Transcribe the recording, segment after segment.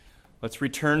Let's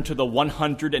return to the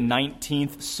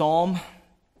 119th Psalm.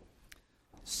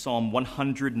 Psalm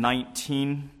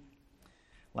 119.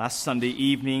 Last Sunday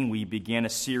evening, we began a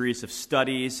series of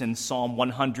studies in Psalm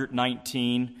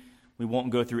 119. We won't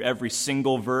go through every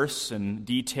single verse in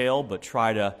detail, but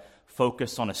try to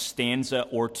focus on a stanza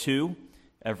or two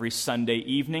every Sunday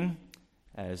evening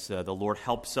as the Lord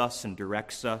helps us and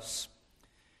directs us.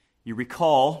 You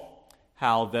recall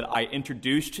how that I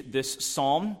introduced this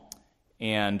psalm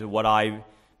and what I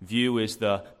view as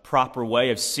the proper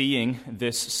way of seeing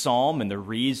this psalm and the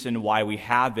reason why we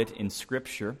have it in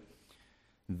Scripture,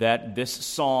 that this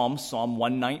psalm, Psalm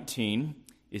 119,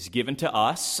 is given to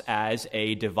us as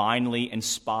a divinely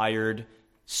inspired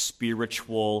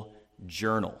spiritual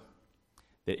journal.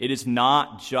 That it is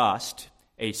not just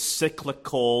a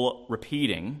cyclical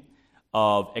repeating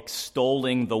of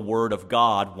extolling the Word of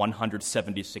God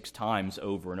 176 times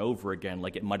over and over again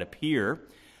like it might appear,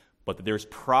 but that there's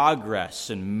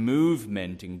progress and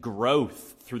movement and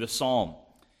growth through the psalm.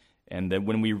 And that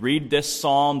when we read this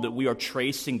psalm, that we are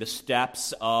tracing the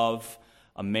steps of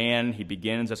a man. He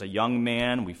begins as a young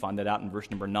man. We find that out in verse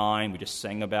number 9. We just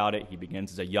sang about it. He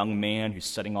begins as a young man who's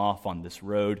setting off on this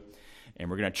road. And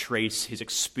we're going to trace his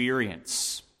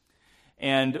experience.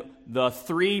 And the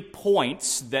 3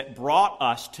 points that brought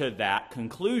us to that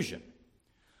conclusion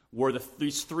were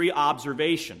these 3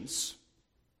 observations.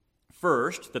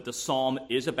 First, that the psalm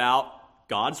is about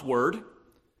God's word,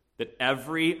 that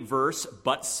every verse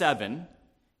but 7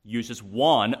 uses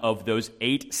one of those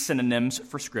 8 synonyms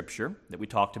for Scripture that we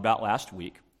talked about last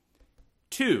week.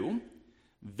 2,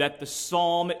 that the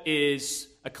psalm is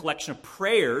a collection of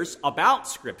prayers about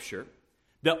Scripture,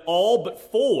 that all but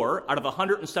 4 out of the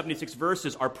 176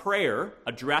 verses are prayer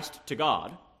addressed to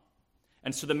God.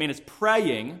 And so the man is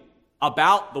praying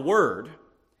about the word.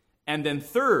 And then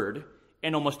third,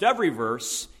 in almost every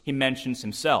verse, he mentions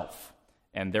himself.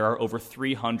 And there are over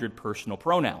 300 personal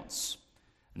pronouns.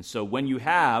 And so when you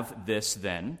have this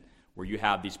then, where you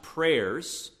have these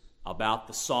prayers about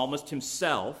the psalmist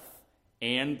himself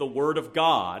and the Word of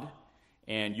God,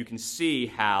 and you can see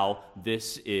how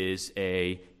this is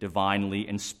a divinely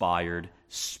inspired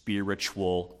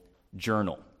spiritual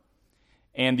journal.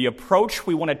 And the approach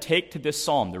we want to take to this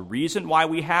psalm, the reason why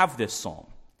we have this psalm,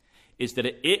 is that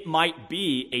it might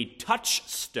be a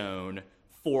touchstone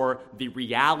for the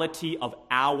reality of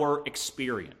our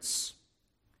experience,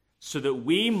 so that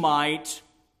we might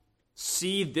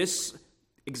see this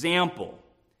example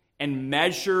and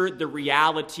measure the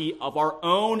reality of our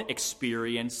own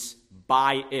experience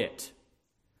by it,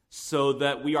 so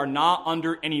that we are not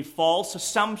under any false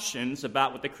assumptions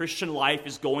about what the Christian life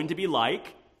is going to be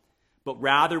like, but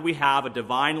rather we have a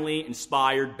divinely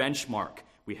inspired benchmark.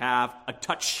 We have a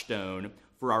touchstone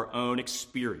for our own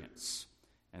experience.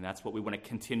 And that's what we want to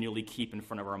continually keep in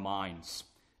front of our minds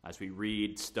as we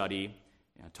read, study,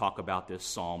 and talk about this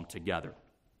psalm together.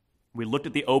 We looked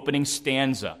at the opening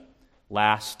stanza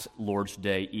last Lord's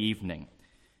Day evening,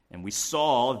 and we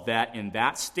saw that in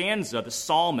that stanza, the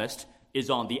psalmist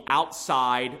is on the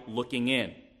outside looking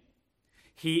in.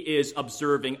 He is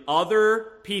observing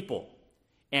other people,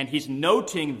 and he's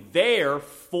noting their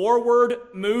forward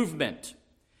movement.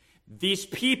 These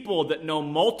people that know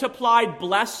multiplied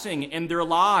blessing in their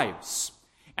lives.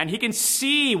 And he can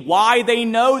see why they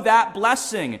know that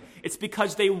blessing. It's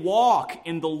because they walk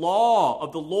in the law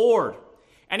of the Lord.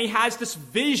 And he has this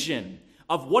vision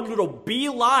of what it'll be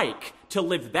like to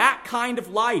live that kind of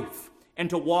life and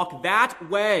to walk that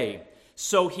way.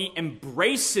 So he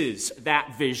embraces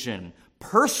that vision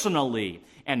personally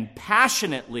and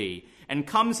passionately and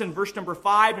comes in verse number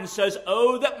 5 and says,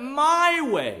 "Oh, that my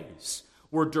ways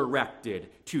were directed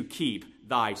to keep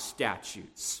thy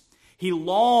statutes." He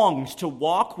longs to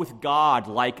walk with God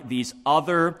like these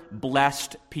other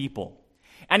blessed people.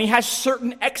 And he has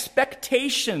certain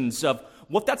expectations of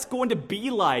what that's going to be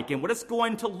like and what it's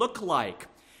going to look like.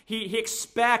 He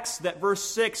expects that, verse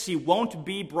 6, he won't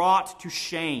be brought to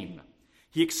shame.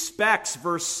 He expects,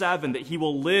 verse 7, that he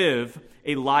will live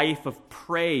a life of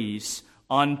praise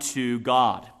unto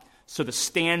God. So the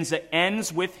stanza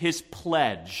ends with his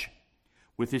pledge,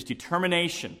 with his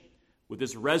determination, with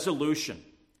his resolution,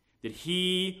 that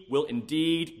he will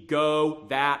indeed go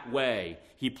that way.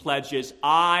 He pledges,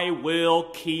 "I will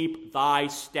keep thy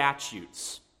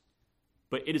statutes."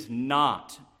 But it is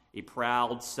not a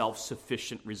proud,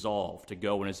 self-sufficient resolve to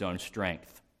go in his own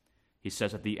strength. He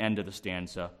says at the end of the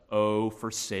stanza, "Oh,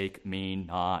 forsake me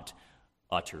not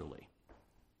utterly."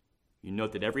 You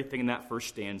note that everything in that first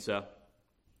stanza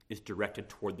is directed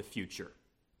toward the future.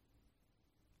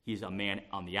 He's a man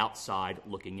on the outside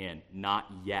looking in, not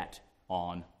yet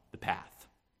on the path,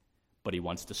 but he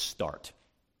wants to start.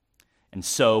 And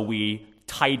so we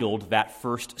titled that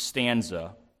first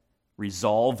stanza,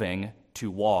 Resolving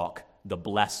to Walk the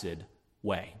Blessed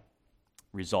Way.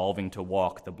 Resolving to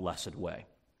walk the blessed way.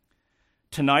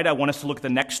 Tonight I want us to look at the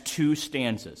next two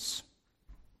stanzas,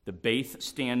 the Beth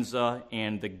stanza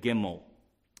and the Gimel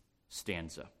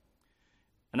stanza.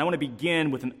 And I want to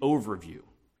begin with an overview.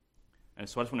 And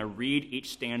so I just want to read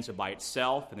each stanza by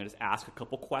itself and then just ask a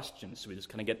couple questions so we just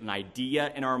kind of get an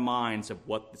idea in our minds of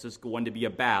what this is going to be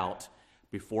about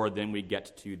before then we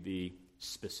get to the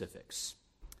specifics.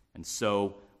 And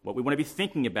so what we want to be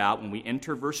thinking about when we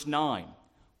enter verse 9,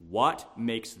 what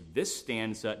makes this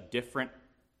stanza different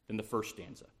than the first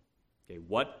stanza? Okay,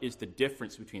 what is the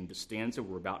difference between the stanza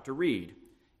we're about to read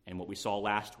and what we saw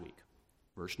last week?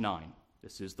 Verse 9,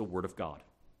 this is the word of God.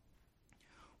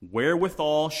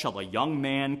 Wherewithal shall a young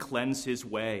man cleanse his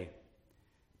way?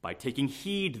 By taking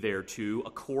heed thereto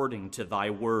according to thy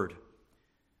word.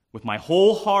 With my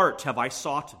whole heart have I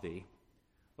sought thee.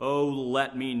 O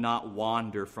let me not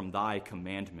wander from thy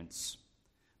commandments.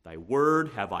 Thy word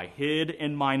have I hid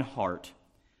in mine heart,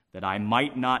 that I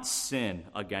might not sin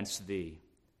against thee.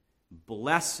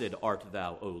 Blessed art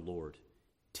thou, O Lord.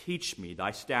 Teach me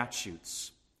thy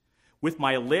statutes. With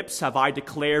my lips have I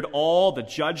declared all the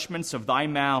judgments of thy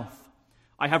mouth.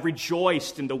 I have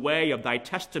rejoiced in the way of thy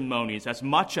testimonies as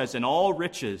much as in all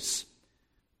riches.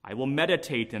 I will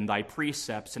meditate in thy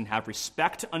precepts and have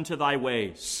respect unto thy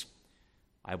ways.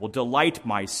 I will delight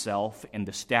myself in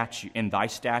thy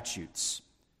statutes.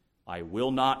 I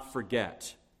will not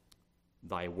forget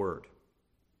thy word.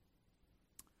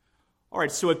 All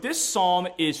right, so if this psalm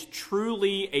is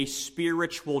truly a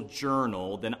spiritual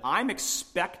journal, then I'm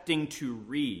expecting to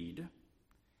read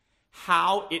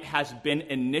how it has been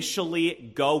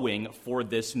initially going for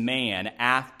this man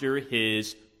after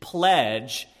his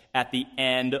pledge at the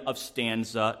end of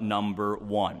stanza number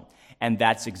 1. And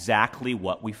that's exactly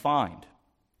what we find.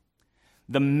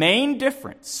 The main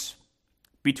difference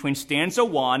between stanza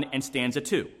 1 and stanza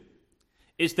 2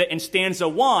 is that in stanza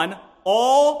 1,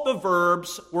 all the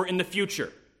verbs were in the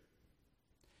future.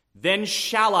 Then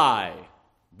shall I,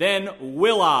 then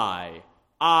will I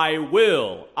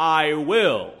will, I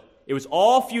will. It was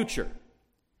all future.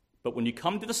 But when you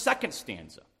come to the second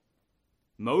stanza,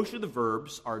 most of the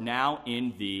verbs are now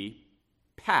in the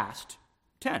past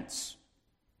tense.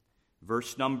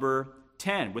 Verse number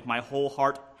 10, with my whole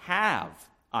heart have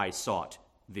I sought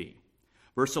thee.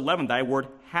 Verse 11, thy word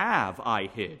have I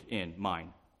hid in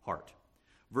mine heart.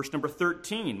 Verse number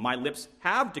 13, my lips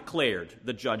have declared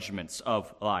the judgments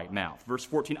of thy mouth. Verse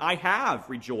 14, I have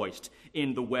rejoiced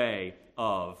in the way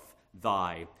of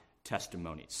thy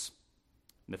testimonies.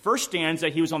 In the first stanza,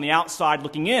 he was on the outside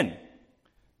looking in.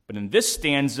 But in this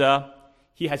stanza,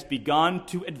 he has begun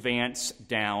to advance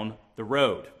down the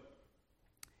road.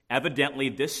 Evidently,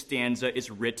 this stanza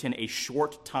is written a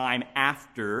short time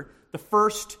after the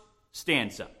first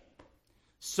stanza.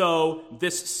 So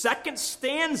this second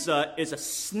stanza is a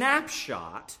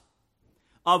snapshot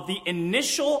of the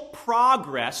initial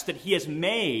progress that he has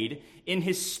made in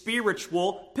his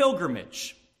spiritual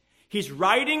pilgrimage. He's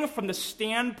writing from the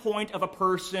standpoint of a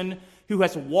person who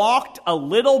has walked a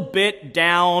little bit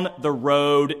down the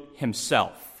road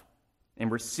himself.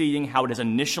 And we're seeing how it has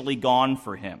initially gone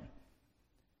for him.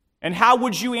 And how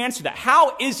would you answer that?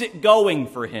 How is it going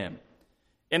for him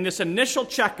in this initial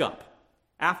checkup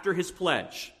after his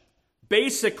pledge?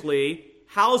 Basically,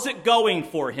 how's it going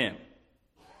for him?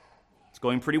 It's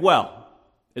going pretty well,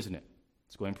 isn't it?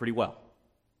 It's going pretty well.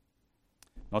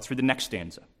 Now let's read the next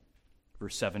stanza,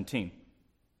 verse 17.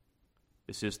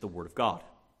 This is the word of God.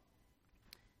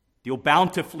 Deal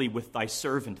bountifully with thy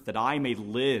servant, that I may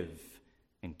live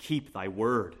and keep thy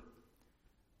word.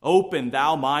 Open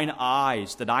thou mine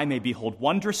eyes, that I may behold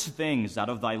wondrous things out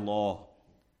of thy law.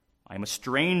 I am a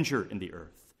stranger in the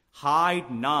earth. Hide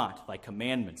not thy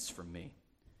commandments from me.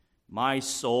 My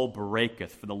soul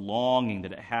breaketh for the longing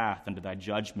that it hath unto thy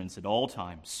judgments at all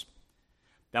times.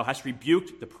 Thou hast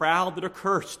rebuked the proud that are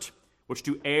cursed, which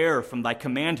do err from thy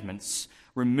commandments.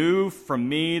 Remove from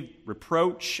me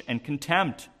reproach and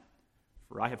contempt,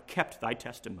 for I have kept thy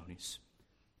testimonies.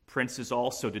 Princes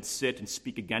also did sit and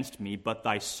speak against me, but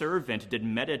thy servant did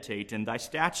meditate in thy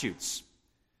statutes.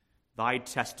 Thy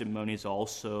testimonies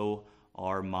also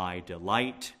are my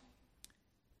delight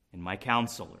and my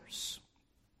counselors.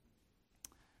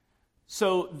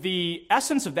 So the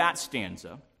essence of that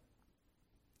stanza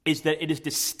is that it is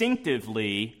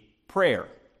distinctively prayer.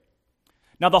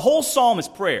 Now the whole psalm is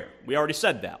prayer. We already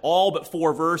said that. All but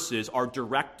 4 verses are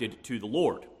directed to the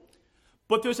Lord.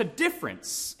 But there's a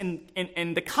difference in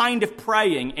the kind of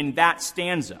praying in that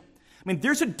stanza. I mean,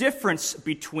 there's a difference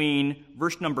between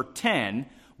verse number 10,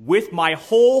 with my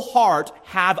whole heart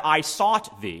have I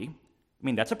sought thee. I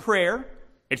mean, that's a prayer.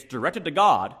 It's directed to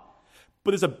God.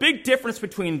 But there's a big difference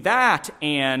between that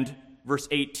and verse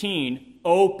 18,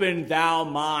 open thou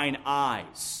mine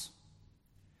eyes.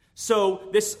 So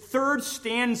this third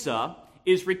stanza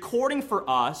is recording for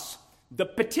us the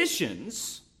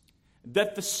petitions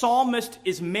that the psalmist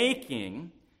is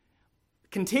making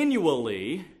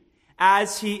continually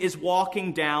as he is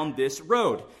walking down this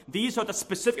road. These are the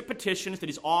specific petitions that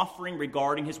he's offering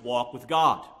regarding his walk with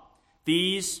God.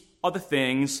 These are the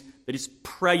things that he's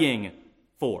praying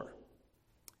for.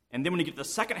 And then when you get to the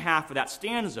second half of that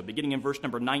stanza, beginning in verse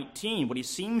number 19, what he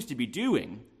seems to be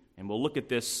doing, and we'll look at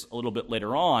this a little bit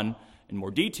later on in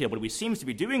more detail, what he seems to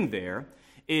be doing there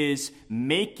is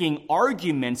making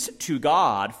arguments to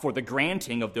God for the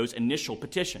granting of those initial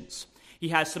petitions. He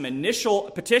has some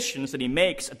initial petitions that he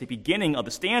makes at the beginning of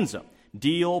the stanza.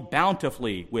 Deal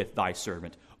bountifully with thy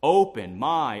servant. Open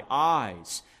my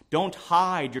eyes. Don't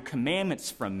hide your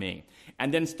commandments from me.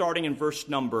 And then starting in verse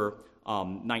number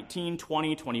 19,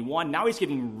 20, 21, now he's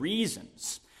giving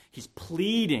reasons. He's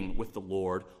pleading with the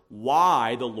Lord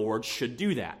why the Lord should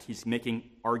do that. He's making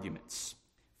arguments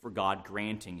for God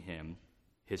granting him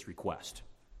his request.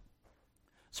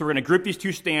 So we're going to group these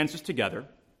two stanzas together,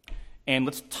 and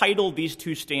let's title these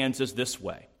two stanzas this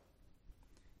way: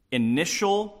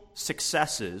 Initial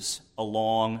Successes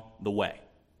Along the Way.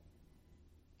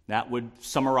 That would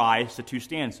summarize the two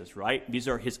stanzas, right? These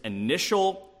are his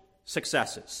initial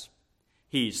successes.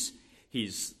 He's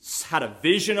had a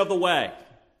vision of the way,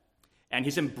 and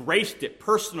he's embraced it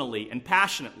personally and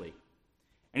passionately.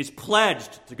 And he's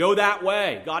pledged to go that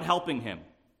way, God helping him.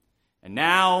 And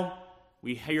now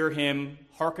we hear him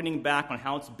hearkening back on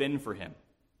how it's been for him.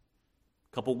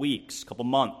 A couple weeks, a couple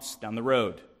months down the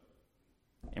road.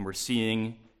 And we're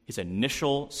seeing his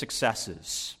initial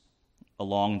successes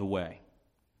along the way.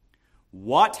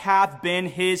 What have been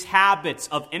his habits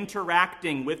of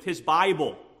interacting with his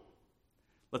Bible?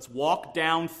 Let's walk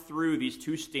down through these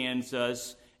two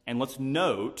stanzas and let's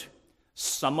note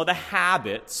some of the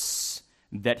habits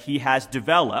that he has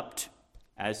developed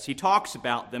as he talks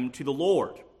about them to the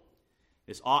Lord.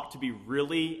 This ought to be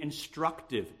really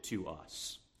instructive to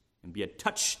us and be a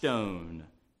touchstone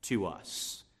to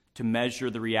us to measure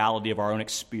the reality of our own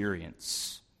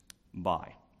experience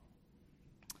by.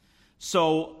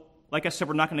 So, like I said,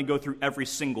 we're not going to go through every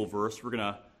single verse. We're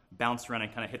going to bounce around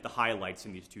and kind of hit the highlights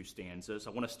in these two stanzas. I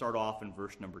want to start off in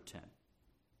verse number 10.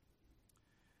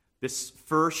 This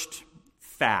first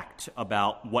fact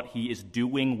about what he is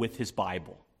doing with his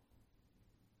Bible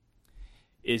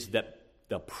is that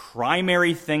the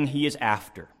primary thing he is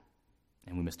after,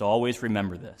 and we must always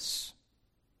remember this,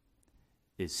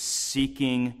 is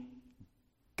seeking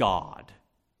God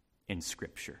in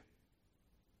Scripture.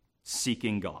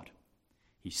 Seeking God.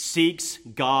 He seeks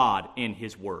God in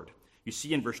his word. You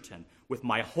see in verse 10, with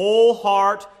my whole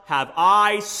heart have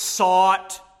I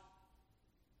sought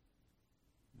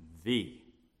thee.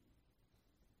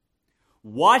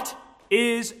 What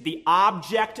is the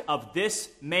object of this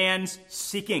man's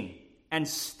seeking and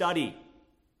study?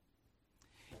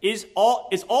 Is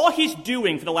all he's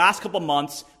doing for the last couple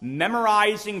months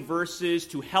memorizing verses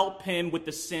to help him with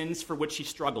the sins for which he's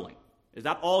struggling? Is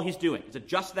that all he's doing? Is it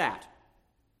just that?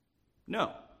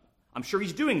 No. I'm sure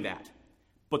he's doing that.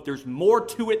 But there's more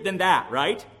to it than that,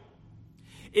 right?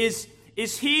 Is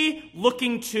he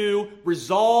looking to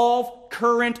resolve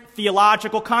current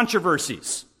theological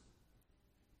controversies?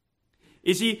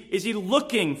 Is he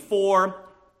looking for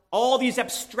all these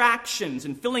abstractions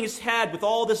and filling his head with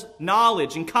all this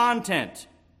knowledge and content?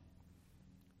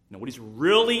 No, what he's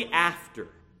really after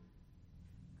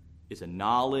is a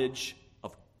knowledge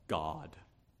of God.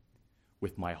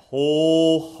 With my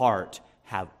whole heart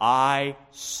have I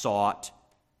sought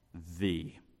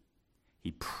thee.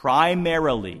 He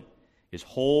primarily is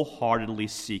wholeheartedly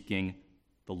seeking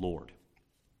the Lord.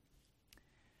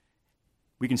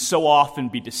 We can so often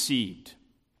be deceived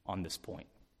on this point.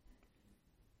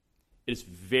 It is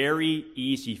very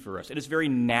easy for us, it is very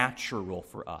natural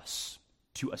for us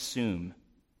to assume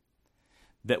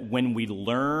that when we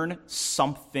learn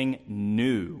something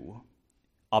new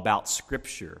about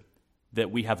Scripture,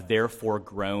 that we have therefore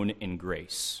grown in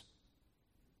grace.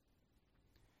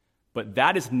 But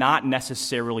that is not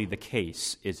necessarily the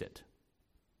case, is it?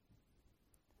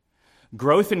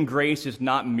 Growth in grace is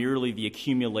not merely the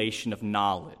accumulation of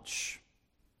knowledge.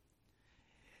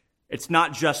 It's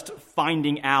not just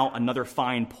finding out another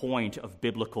fine point of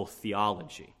biblical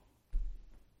theology.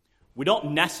 We're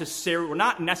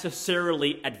not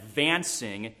necessarily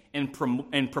advancing in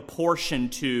proportion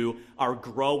to our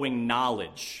growing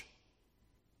knowledge.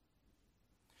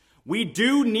 We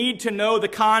do need to know the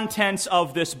contents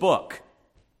of this book.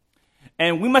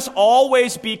 And we must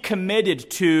always be committed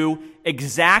to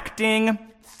exacting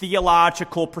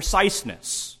theological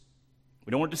preciseness.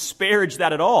 We don't want to disparage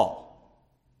that at all.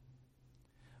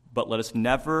 But let us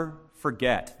never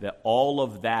forget that all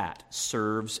of that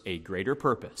serves a greater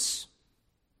purpose: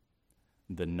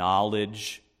 the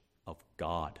knowledge of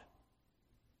God,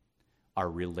 our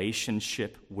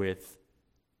relationship with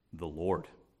the Lord.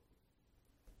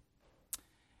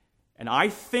 And I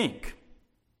think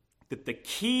that the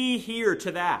key here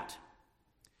to that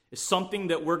is something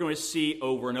that we're going to see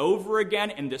over and over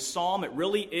again in this psalm. It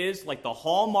really is like the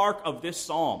hallmark of this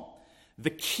psalm. The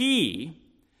key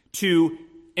to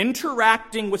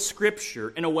interacting with Scripture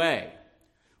in a way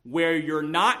where you're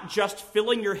not just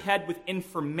filling your head with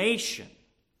information,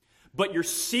 but you're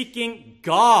seeking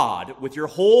God with your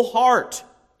whole heart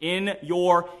in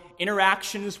your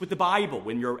interactions with the Bible,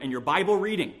 in your Bible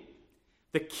reading.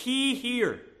 The key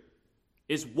here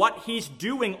is what he's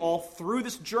doing all through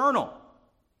this journal.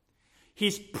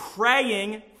 He's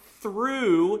praying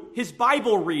through his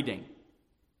Bible reading.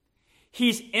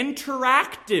 He's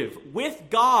interactive with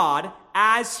God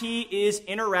as he is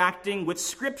interacting with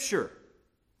Scripture.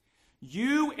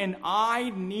 You and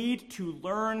I need to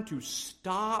learn to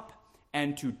stop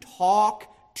and to talk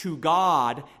to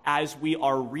God as we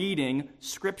are reading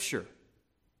Scripture.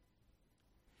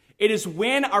 It is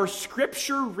when our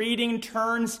Scripture reading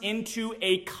turns into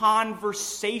a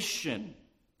conversation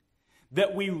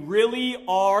that we really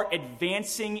are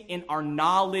advancing in our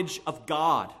knowledge of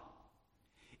God.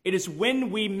 It is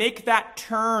when we make that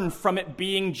turn from it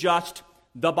being just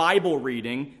the Bible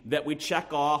reading that we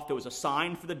check off that was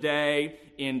assigned for the day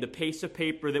in the piece of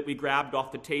paper that we grabbed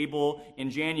off the table in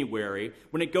January.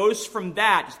 When it goes from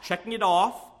that, just checking it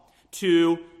off,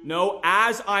 to, no,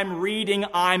 as I'm reading,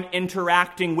 I'm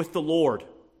interacting with the Lord.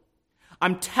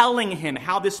 I'm telling him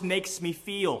how this makes me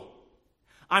feel.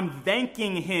 I'm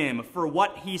thanking him for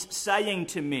what he's saying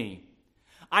to me.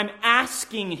 I'm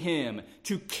asking him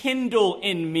to kindle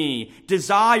in me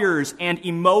desires and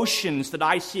emotions that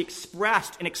I see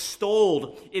expressed and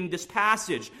extolled in this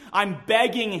passage. I'm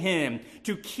begging him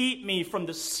to keep me from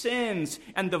the sins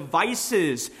and the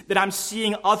vices that I'm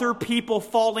seeing other people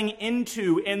falling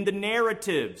into in the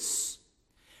narratives.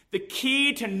 The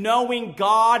key to knowing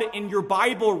God in your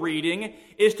Bible reading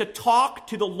is to talk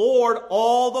to the Lord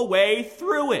all the way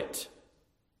through it.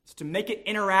 It's to make it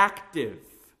interactive.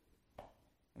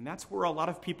 And that's where a lot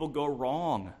of people go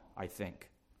wrong, I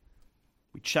think.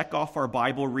 We check off our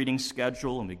Bible reading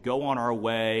schedule and we go on our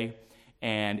way,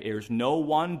 and there's no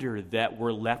wonder that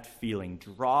we're left feeling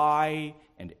dry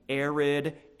and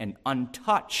arid and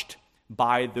untouched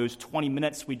by those 20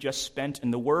 minutes we just spent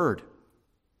in the Word,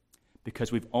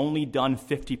 because we've only done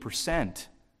 50%.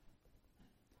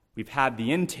 We've had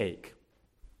the intake,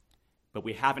 but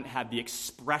we haven't had the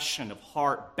expression of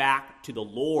heart back to the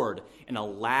Lord and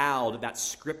allowed that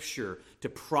Scripture to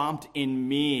prompt in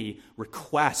me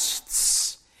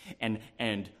requests and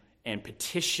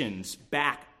petitions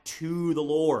back to the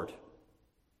Lord.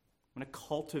 I'm going to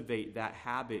cultivate that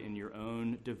habit in your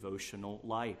own devotional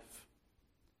life.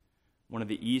 One of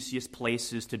the easiest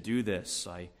places to do this,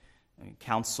 I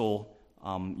counsel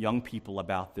young people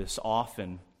about this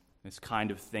often. This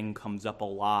kind of thing comes up a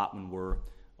lot when we're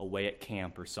away at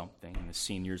camp or something, and the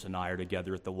seniors and I are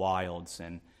together at the Wilds,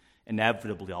 and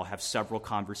inevitably I'll have several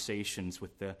conversations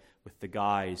with the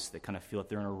guys that kind of feel like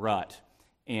they're in a rut,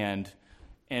 and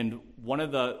one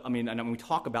of the, and we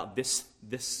talk about this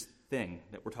thing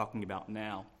that we're talking about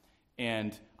now,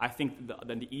 and I think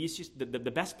the easiest,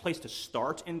 the best place to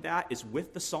start in that is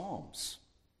with the Psalms.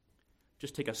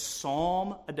 Just take a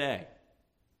psalm a day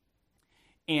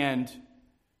and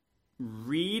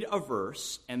read a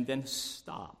verse and then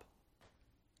stop.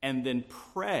 And then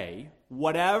pray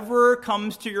whatever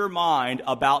comes to your mind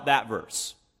about that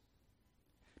verse.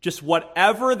 Just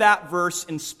whatever that verse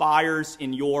inspires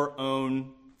in your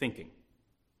own thinking.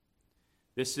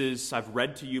 This is, I've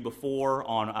read to you before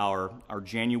on our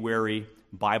January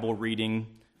Bible reading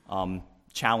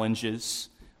challenges,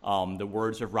 the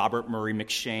words of Robert Murray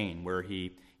McCheyne, where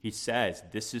he says,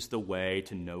 this is the way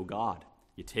to know God.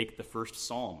 You take the first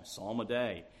psalm a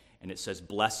day, and it says,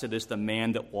 blessed is the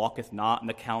man that walketh not in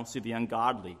the counsel of the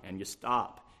ungodly. And you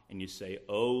stop, and you say,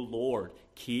 O Lord,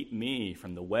 keep me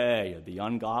from the way of the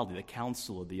ungodly, the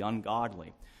counsel of the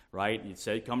ungodly. Right? You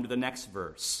say, come to the next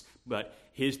verse. But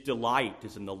his delight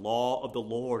is in the law of the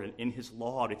Lord, and in his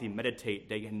law doth he meditate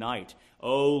day and night.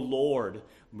 O Lord,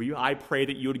 I pray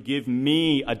that you would give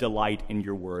me a delight in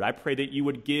your word. I pray that you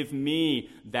would give me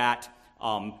that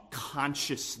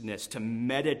consciousness to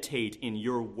meditate in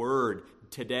your word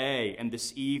today and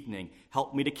this evening.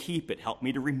 Help me to keep it. Help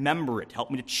me to remember it.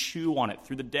 Help me to chew on it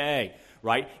through the day,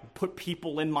 right? Put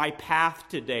people in my path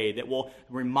today that will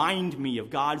remind me of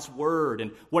God's word.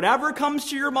 And whatever comes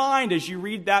to your mind as you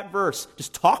read that verse,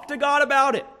 just talk to God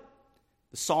about it.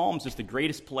 The Psalms is the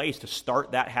greatest place to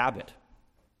start that habit.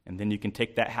 And then you can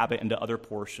take that habit into other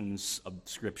portions of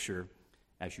Scripture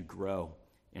as you grow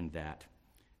in that.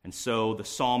 And so the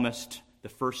psalmist, the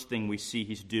first thing we see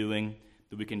he's doing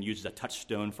that we can use as a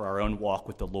touchstone for our own walk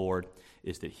with the Lord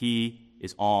is that he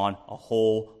is on a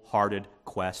wholehearted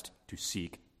quest to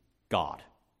seek God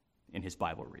in his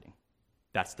Bible reading.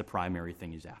 That's the primary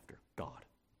thing he's after, God.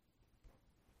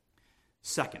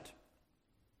 Second,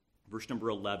 verse number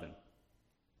 11.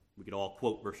 We could all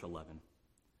quote verse 11.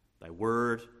 Thy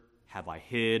word have I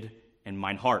hid in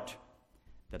mine heart,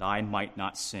 that I might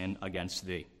not sin against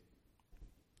thee.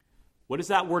 What does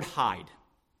that word hide?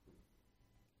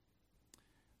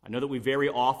 I know that we very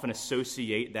often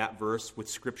associate that verse with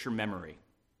Scripture memory,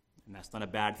 and that's not a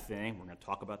bad thing. We're going to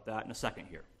talk about that in a second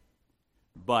here.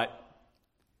 But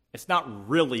it's not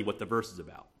really what the verse is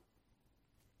about.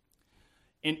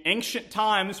 In ancient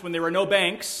times, when there were no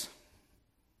banks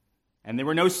and there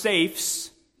were no safes,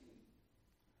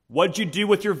 what'd you do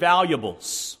with your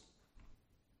valuables?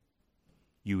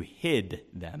 You hid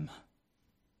them.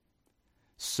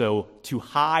 So to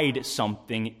hide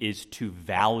something is to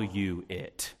value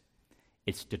it.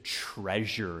 It's to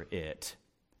treasure it.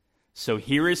 So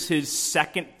here is his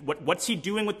second, what's he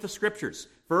doing with the Scriptures?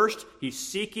 First, he's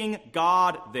seeking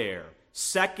God there.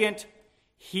 Second,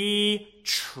 he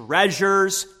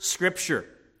treasures Scripture.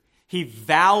 He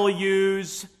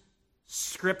values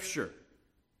Scripture.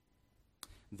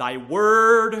 Thy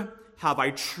word have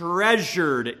I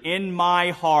treasured in my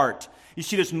heart. You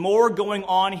see, there's more going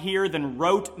on here than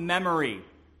rote memory.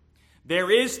 There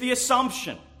is the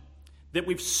assumption that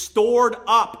we've stored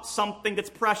up something that's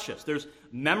precious.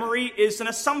 Memory is an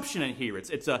assumption in here.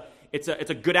 It's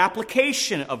a good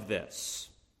application of this.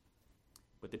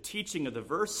 But the teaching of the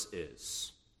verse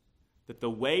is that the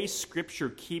way Scripture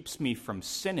keeps me from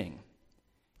sinning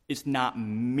is not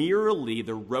merely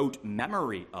the rote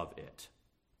memory of it,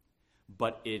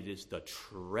 but it is the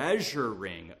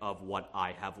treasuring of what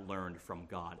I have learned from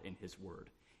God in His Word.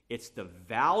 It's the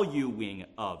valuing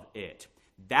of it.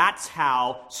 That's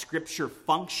how Scripture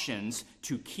functions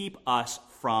to keep us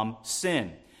from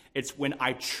sin. It's when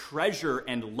I treasure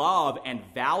and love and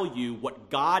value what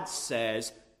God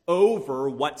says over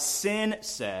what sin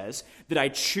says that I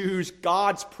choose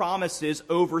God's promises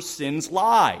over sin's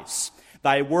lies.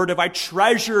 Thy word have I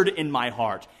treasured in my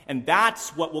heart, and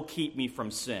that's what will keep me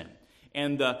from sin.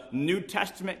 And the New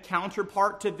Testament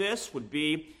counterpart to this would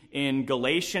be in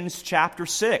Galatians chapter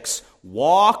 6.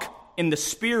 Walk in the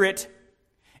Spirit,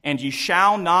 and ye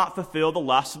shall not fulfill the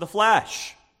lusts of the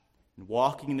flesh. And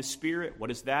walking in the Spirit,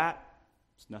 what is that?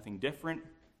 It's nothing different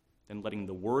than letting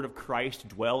the word of Christ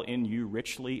dwell in you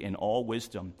richly in all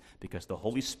wisdom, because the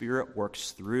Holy Spirit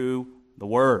works through the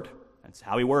word. That's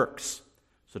how he works.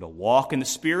 So to walk in the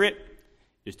Spirit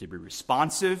is to be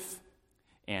responsive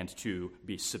and to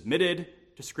be submitted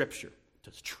to Scripture,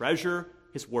 to treasure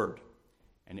His Word.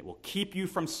 And it will keep you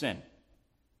from sin.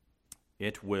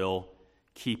 It will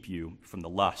keep you from the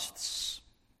lusts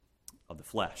of the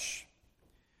flesh.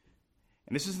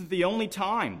 And this isn't the only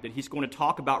time that he's going to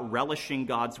talk about relishing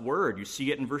God's Word. You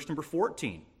see it in verse number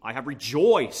 14. I have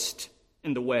rejoiced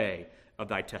in the way of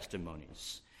thy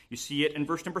testimonies. You see it in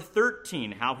verse number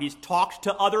 13, how he's talked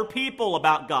to other people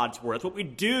about God's word. That's what we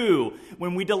do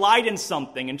when we delight in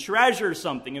something and treasure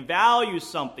something and value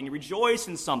something and rejoice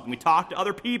in something. We talk to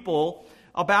other people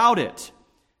about it.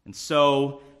 And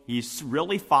so he's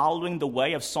really following the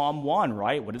way of Psalm 1,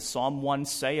 right? What does Psalm 1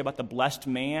 say about the blessed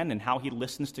man and how he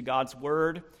listens to God's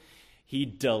word? He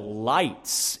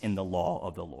delights in the law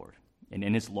of the Lord, and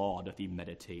in his law doth he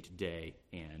meditate day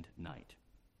and night.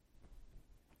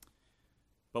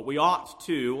 But we ought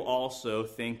to also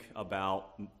think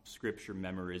about Scripture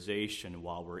memorization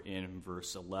while we're in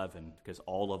verse 11, because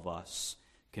all of us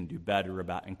can do better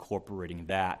about incorporating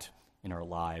that in our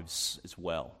lives as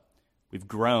well. We've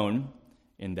grown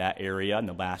in that area in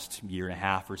the last year and a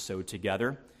half or so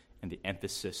together, and the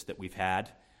emphasis that we've had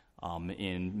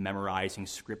in memorizing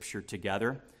Scripture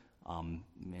together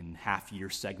in half-year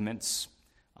segments.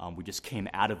 We just came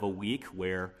out of a week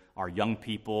where our young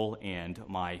people and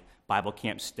my Bible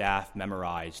camp staff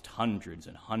memorized hundreds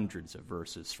and hundreds of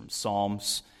verses from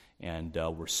Psalms, and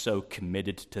we're so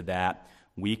committed to that.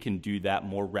 We can do that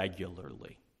more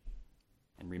regularly.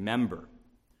 And remember,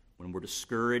 when we're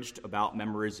discouraged about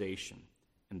memorization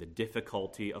and the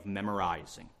difficulty of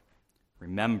memorizing,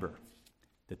 remember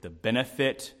that the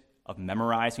benefit of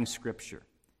memorizing Scripture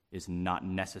is not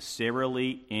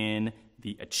necessarily in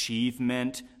the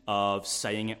achievement of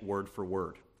saying it word for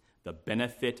word. The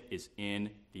benefit is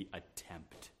in the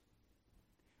attempt.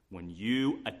 When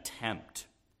you attempt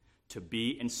to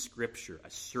be in Scripture, a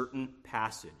certain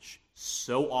passage,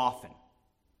 so often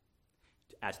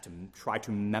as to try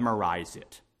to memorize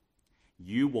it,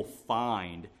 you will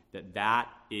find that that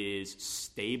is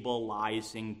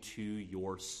stabilizing to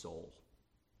your soul.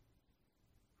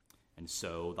 And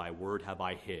so, thy word have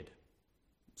I hid.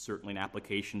 Certainly an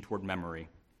application toward memory,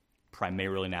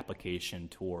 primarily an application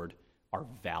toward our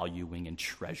valuing and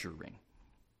treasuring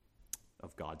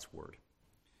of God's word.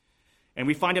 And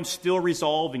we find him still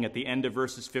resolving at the end of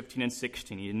verses 15 and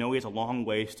 16. You know he has a long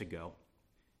ways to go.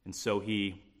 And so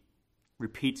he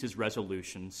repeats his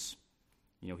resolutions.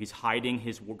 He's hiding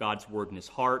God's word in his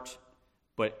heart,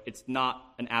 but it's not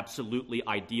an absolutely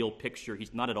ideal picture.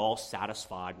 He's not at all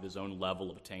satisfied with his own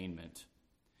level of attainment.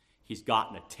 He's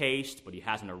gotten a taste, but he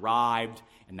hasn't arrived,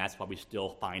 and that's why we still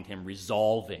find him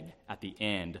resolving at the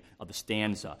end of the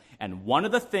stanza. And one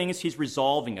of the things he's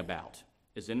resolving about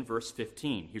is in verse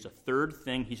 15. Here's a third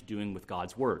thing he's doing with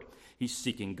God's word. He's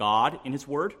seeking God in his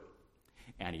word,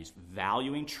 and he's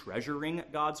valuing, treasuring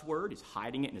God's word. He's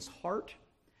hiding it in his heart.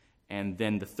 And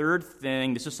then the third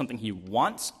thing, this is something he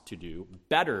wants to do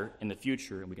better in the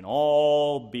future, and we can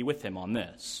all be with him on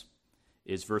this,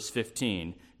 is verse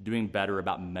 15, doing better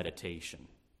about meditation.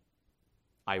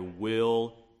 I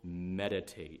will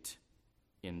meditate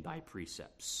in thy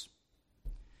precepts.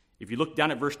 If you look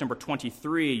down at verse number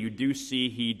 23, you do see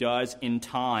he does in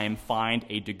time find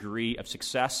a degree of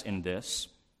success in this.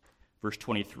 Verse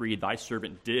 23, thy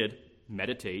servant did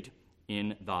meditate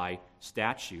in thy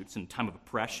statutes. In time of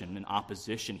oppression and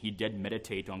opposition, he did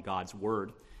meditate on God's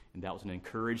word, and that was an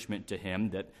encouragement to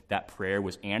him that prayer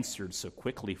was answered so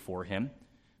quickly for him.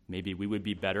 Maybe we would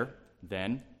be better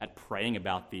then at praying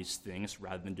about these things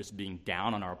rather than just being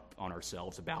down on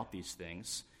ourselves about these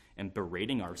things and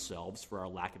berating ourselves for our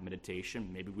lack of meditation.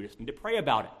 Maybe we just need to pray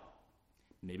about it.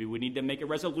 Maybe we need to make a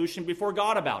resolution before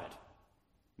God about it.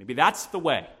 Maybe that's the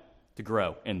way to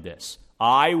grow in this.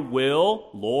 I will,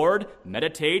 Lord,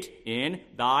 meditate in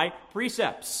thy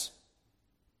precepts.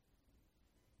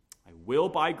 I will,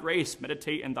 by grace,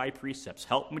 meditate in thy precepts.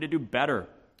 Help me to do better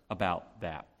about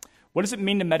that. What does it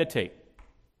mean to meditate?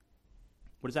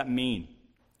 What does that mean?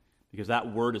 Because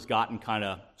that word has gotten kind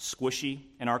of squishy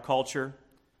in our culture.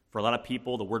 For a lot of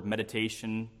people, the word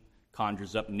meditation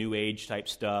conjures up New Age type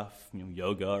stuff,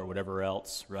 yoga or whatever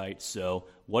else, right? So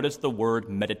what does the word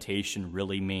meditation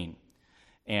really mean?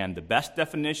 And the best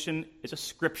definition is a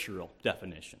scriptural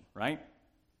definition, right?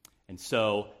 And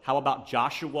so how about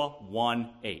Joshua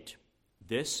 1:8?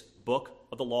 This book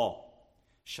of the law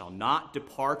shall not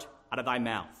depart out of thy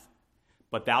mouth,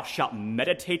 but thou shalt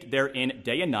meditate therein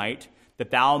day and night,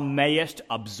 that thou mayest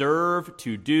observe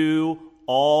to do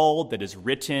all that is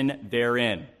written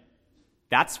therein.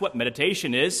 That's what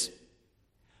meditation is.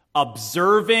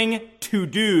 Observing to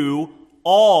do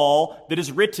all that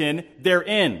is written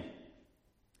therein.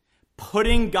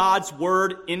 Putting God's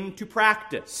word into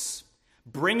practice.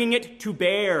 Bringing it to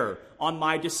bear on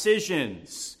my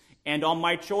decisions and on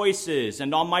my choices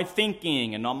and on my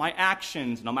thinking and on my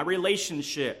actions and on my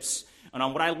relationships and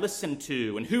on what I listen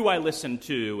to and who I listen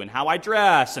to and how I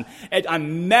dress. And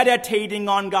I'm meditating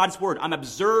on God's word. I'm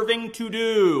observing to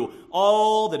do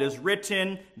all that is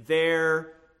written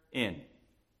therein.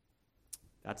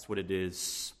 That's what it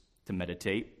is to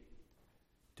meditate,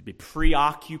 to be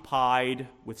preoccupied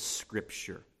with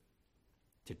Scripture,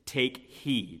 to take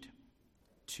heed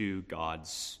to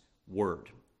God's word,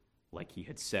 like he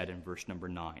had said in verse number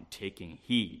 9, taking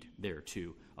heed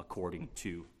thereto according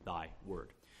to thy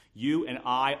word. You and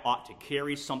I ought to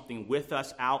carry something with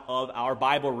us out of our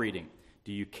Bible reading.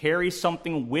 Do you carry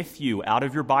something with you out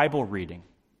of your Bible reading?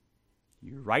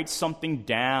 You write something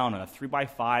down on a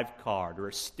 3x5 card or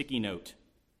a sticky note,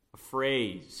 a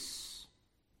phrase,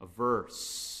 a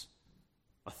verse,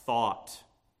 a thought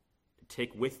to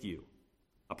take with you,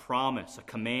 a promise, a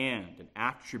command, an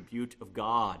attribute of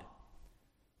God.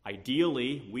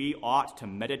 Ideally, we ought to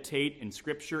meditate in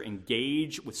Scripture,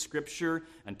 engage with Scripture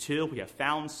until we have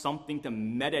found something to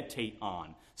meditate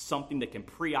on, something that can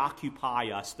preoccupy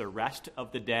us the rest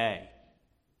of the day.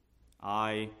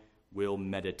 I will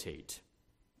meditate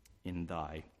in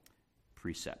thy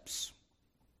precepts.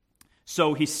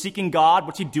 So he's seeking God.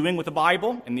 What's he doing with the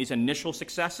Bible in these initial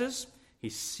successes?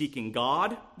 He's seeking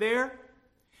God there.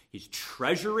 He's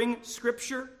treasuring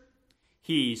Scripture.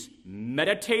 He's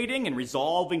meditating and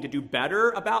resolving to do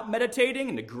better about meditating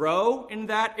and to grow in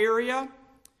that area.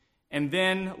 And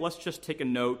then let's just take a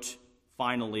note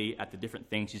finally at the different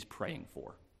things he's praying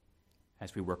for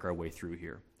as we work our way through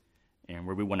here. And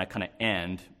where we want to kind of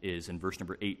end is in verse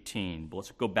number 18. But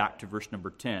let's go back to verse number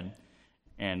 10,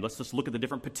 and let's just look at the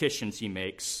different petitions he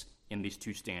makes in these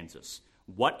two stanzas.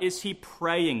 What is he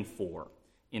praying for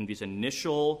in these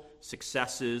initial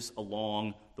successes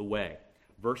along the way?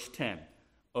 Verse 10,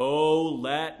 "Oh,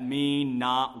 let me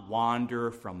not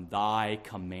wander from thy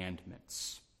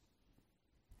commandments."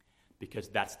 Because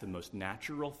that's the most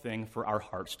natural thing for our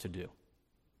hearts to do,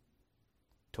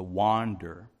 to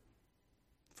wander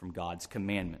from God's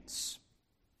commandments.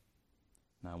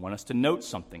 Now, I want us to note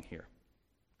something here.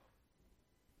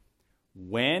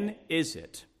 When is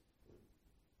it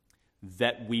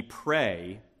that we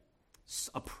pray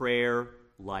a prayer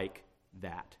like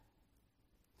that?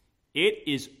 It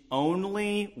is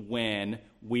only when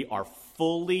we are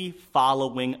fully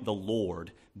following the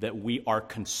Lord that we are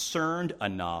concerned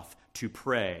enough to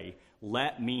pray,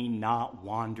 "Let me not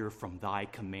wander from thy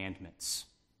commandments."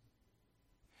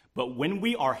 But when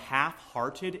we are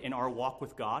half-hearted in our walk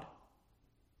with God,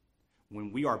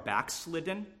 when we are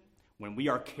backslidden, when we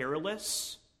are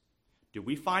careless, do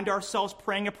we find ourselves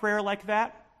praying a prayer like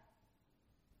that?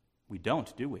 We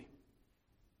don't, do we?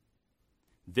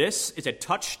 This is a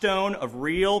touchstone of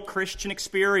real Christian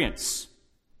experience.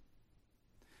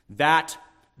 That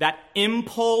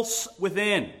impulse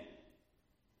within.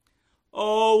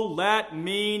 "Oh, let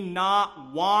me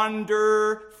not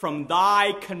wander from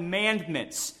thy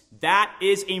commandments." That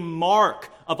is a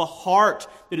mark of a heart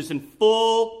that is in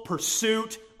full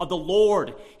pursuit of the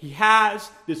Lord. He has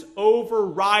this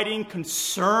overriding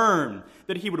concern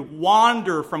that he would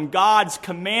wander from God's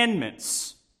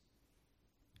commandments.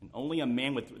 And only a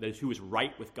man who is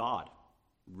right with God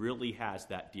really has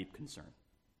that deep concern.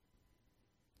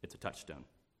 It's a touchstone.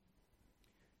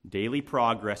 Daily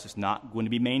progress is not going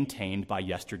to be maintained by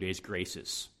yesterday's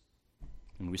graces.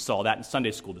 And we saw that in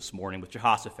Sunday school this morning with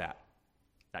Jehoshaphat.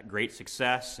 That great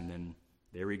success, and then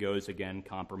there he goes again,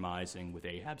 compromising with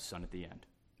Ahab's son at the end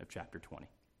of chapter 20.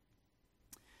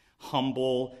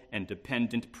 Humble and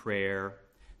dependent prayer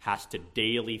has to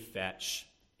daily fetch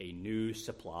a new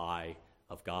supply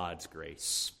of God's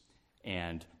grace.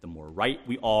 And the more right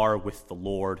we are with the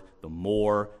Lord, the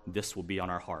more this will be on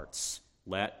our hearts.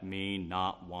 "Let me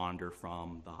not wander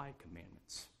from thy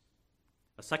commandments."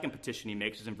 A second petition he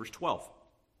makes is in verse 12.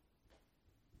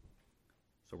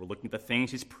 So we're looking at the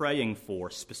things he's praying for,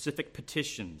 specific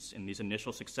petitions in these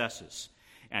initial successes.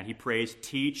 And he prays,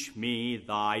 "Teach me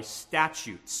thy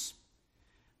statutes."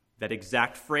 That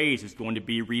exact phrase is going to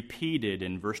be repeated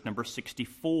in verse number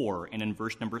 64 and in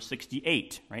verse number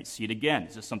 68. Right? See it again.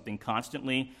 This is something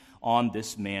constantly on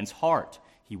this man's heart.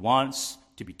 He wants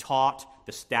to be taught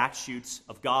the statutes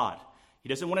of God. He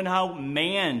doesn't want to know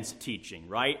man's teaching,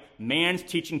 right? Man's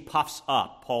teaching puffs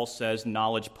up. Paul says,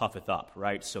 "Knowledge puffeth up,"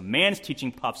 right? So man's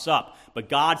teaching puffs up, but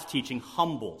God's teaching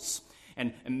humbles.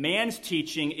 And man's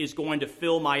teaching is going to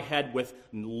fill my head with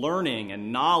learning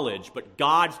and knowledge, but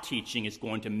God's teaching is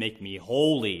going to make me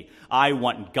holy. I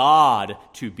want God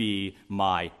to be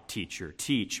my teacher.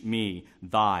 Teach me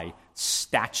thy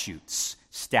statutes.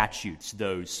 Statutes,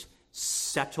 those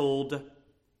settled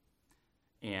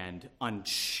and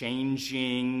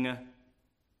unchanging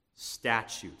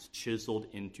statutes, chiseled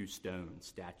into stone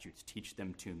statutes. Teach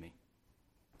them to me.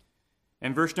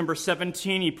 In verse number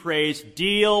 17, he prays,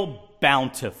 "Deal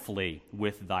bountifully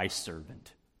with thy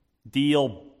servant."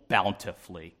 Deal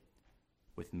bountifully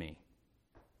with me.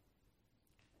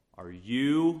 Are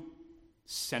you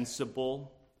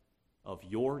sensible of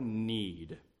your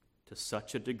need to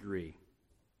such a degree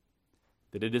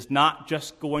that it is not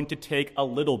just going to take a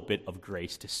little bit of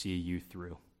grace to see you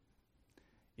through?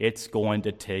 It's going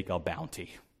to take a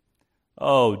bounty.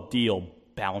 Oh, deal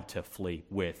bountifully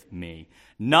with me.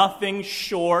 Nothing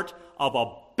short of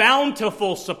a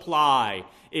bountiful supply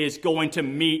is going to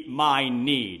meet my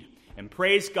need. And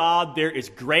praise God, there is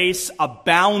grace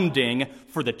abounding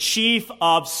for the chief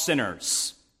of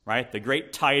sinners. Right? The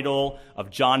great title of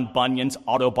John Bunyan's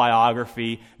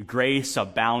autobiography, Grace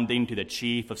Abounding to the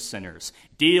Chief of Sinners.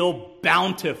 Deal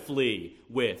bountifully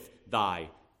with thy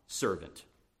servant.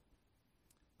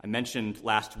 I mentioned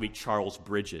last week Charles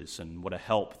Bridges and what a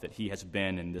help that he has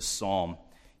been in this psalm.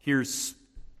 Here's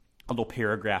a little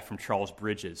paragraph from Charles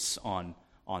Bridges on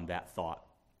that thought.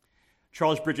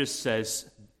 Charles Bridges says,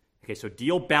 okay, so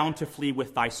deal bountifully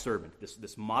with thy servant,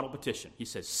 this model petition. He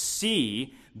says,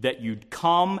 "See that you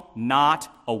come not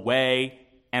away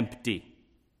empty.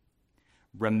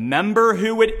 Remember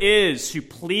who it is who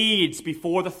pleads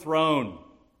before the throne.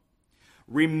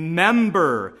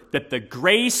 Remember that the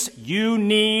grace you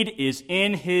need is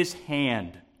in his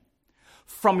hand.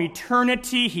 From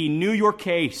eternity, he knew your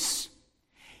case.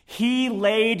 He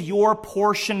laid your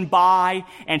portion by,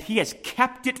 and he has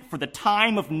kept it for the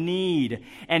time of need,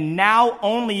 and now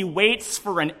only waits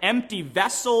for an empty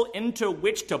vessel into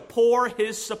which to pour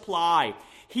his supply.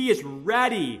 He is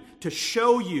ready to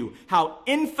show you how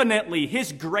infinitely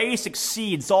his grace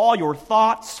exceeds all your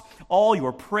thoughts, all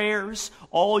your prayers,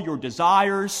 all your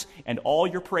desires, and all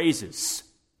your praises.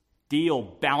 Deal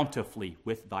bountifully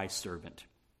with thy servant.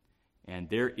 And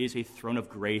there is a throne of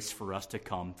grace for us to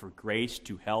come, for grace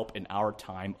to help in our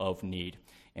time of need.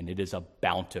 And it is a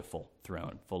bountiful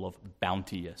throne, full of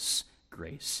bounteous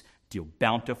grace. Deal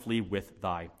bountifully with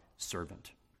thy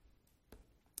servant.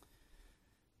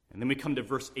 And then we come to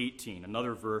verse 18,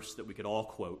 another verse that we could all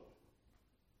quote.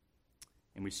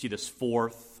 And we see this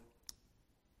fourth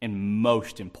and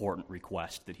most important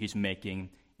request that he's making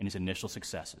in his initial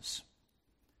successes.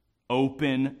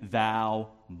 Open thou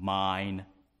mine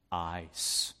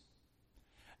eyes,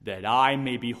 that I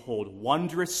may behold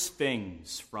wondrous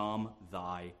things from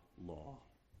thy law.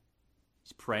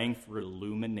 He's praying for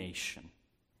illumination.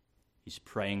 He's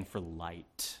praying for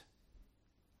light.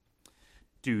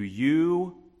 Do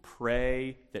you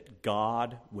pray that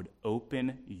God would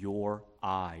open your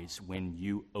eyes when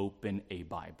you open a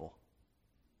Bible?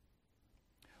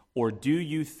 Or do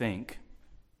you think,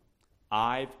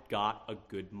 I've got a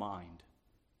good mind,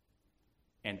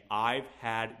 and I've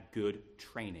had good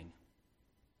training?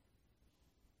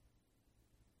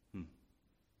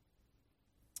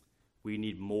 We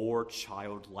need more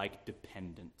childlike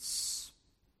dependence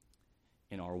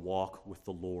in our walk with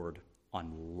the Lord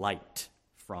on light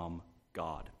from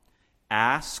God.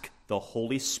 Ask the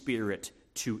Holy Spirit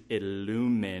to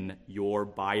illumine your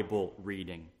Bible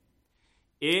reading.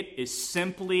 It is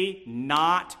simply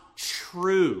not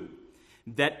true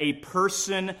that a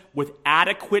person with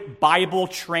adequate Bible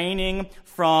training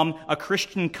from a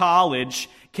Christian college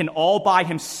can all by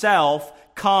himself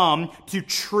come to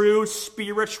true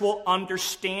spiritual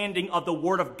understanding of the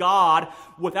Word of God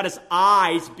without his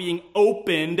eyes being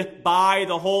opened by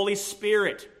the Holy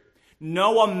Spirit.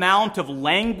 No amount of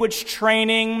language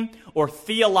training or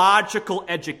theological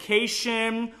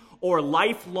education or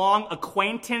lifelong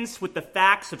acquaintance with the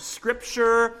facts of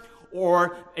Scripture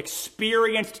or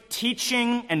experienced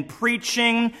teaching and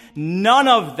preaching, none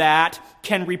of that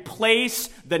can replace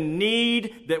the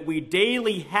need that we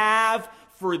daily have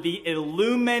for the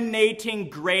illuminating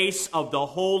grace of the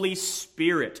Holy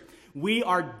Spirit. We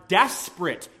are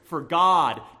desperate for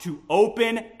God to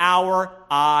open our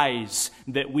eyes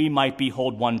that we might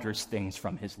behold wondrous things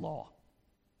from his law.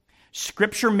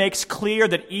 Scripture makes clear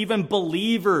that even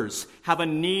believers have a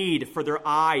need for their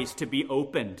eyes to be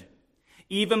opened.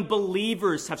 Even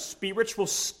believers have spiritual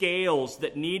scales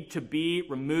that need to be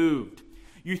removed.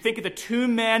 You think of the two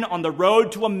men on the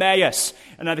road to Emmaus,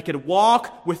 and they could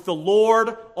walk with the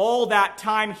Lord all that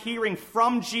time, hearing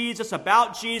from Jesus,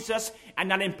 about Jesus, and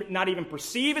not even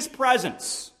perceive his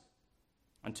presence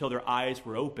until their eyes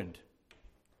were opened.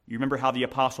 You remember how the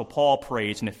Apostle Paul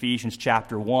prays in Ephesians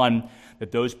chapter 1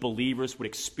 that those believers would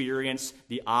experience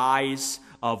the eyes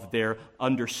of their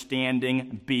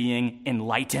understanding being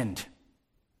enlightened.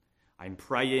 I'm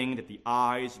praying that the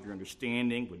eyes of your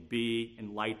understanding would be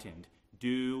enlightened.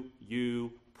 Do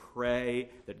you pray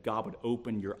that God would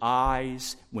open your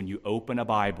eyes when you open a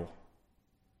Bible?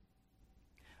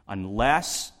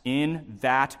 Unless in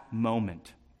that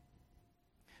moment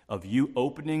of you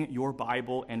opening your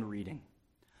Bible and reading,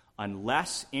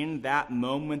 unless in that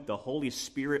moment the Holy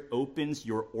Spirit opens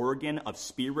your organ of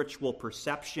spiritual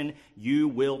perception, you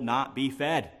will not be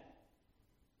fed.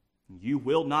 You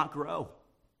will not grow.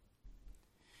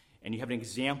 And you have an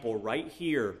example right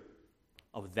here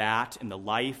of that in the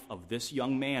life of this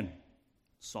young man.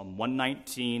 Psalm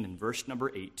 119 and verse number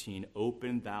 18,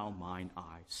 open thou mine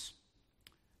eyes,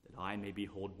 that I may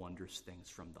behold wondrous things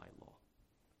from thy law.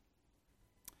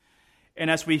 And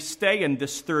as we stay in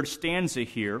this third stanza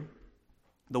here,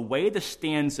 the way the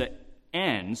stanza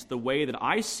ends, the way that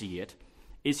I see it,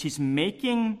 is he's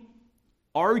making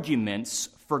arguments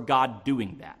for God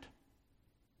doing that.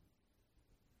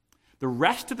 The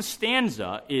rest of the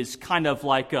stanza is kind of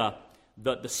like the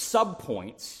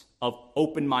subpoints of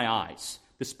open my eyes,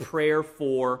 this prayer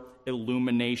for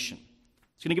illumination.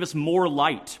 It's going to give us more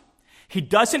light. He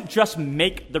doesn't just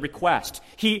make the request.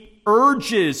 He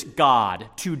urges God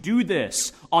to do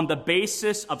this on the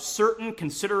basis of certain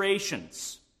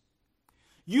considerations.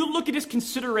 You look at his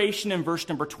consideration in verse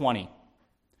number 20.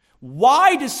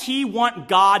 Why does he want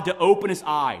God to open his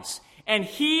eyes? And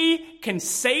he can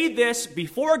say this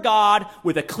before God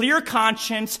with a clear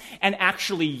conscience and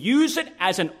actually use it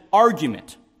as an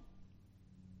argument.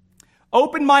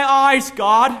 Open my eyes,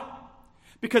 God,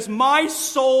 because my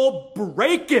soul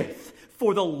breaketh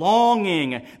for the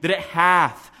longing that it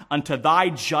hath unto thy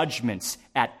judgments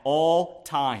at all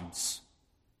times.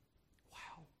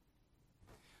 Wow.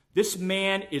 This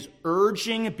man is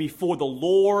urging before the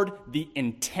Lord the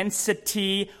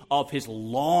intensity of his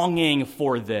longing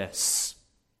for this.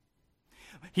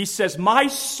 He says, my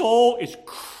soul is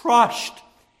crushed,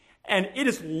 and it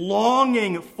is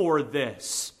longing for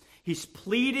this. He's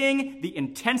pleading the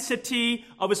intensity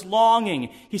of his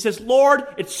longing. He says, Lord,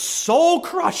 it's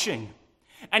soul-crushing.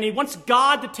 And he wants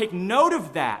God to take note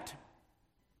of that.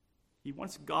 He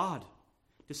wants God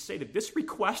to say that this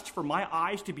request for my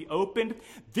eyes to be opened,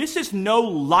 this is no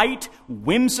light,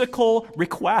 whimsical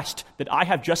request that I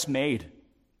have just made.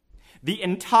 The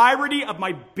entirety of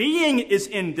my being is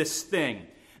in this thing.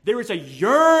 There is a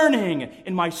yearning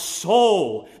in my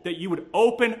soul that you would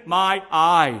open my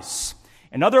eyes.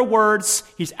 In other words,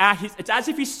 it's as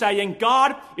if he's saying,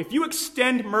 God, if you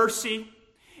extend mercy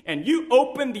and you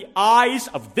open the eyes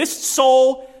of this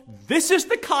soul, this is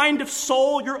the kind of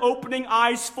soul you're opening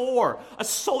eyes for. A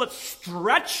soul that's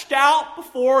stretched out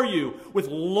before you with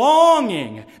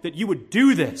longing that you would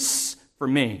do this for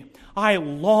me. I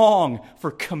long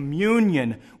for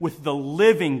communion with the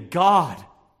living God.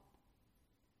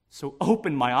 So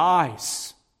open my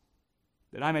eyes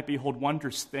that I might behold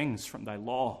wondrous things from thy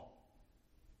law.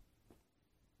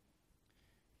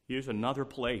 Here's another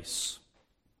place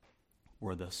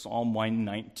where the Psalm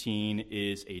 119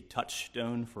 is a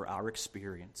touchstone for our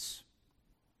experience.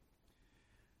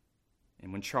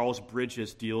 And when Charles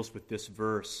Bridges deals with this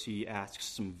verse, he asks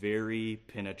some very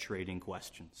penetrating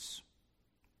questions.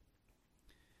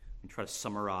 Let me try to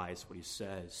summarize what he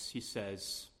says. He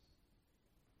says,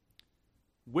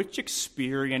 which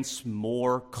experience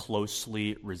more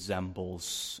closely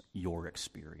resembles your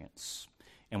experience?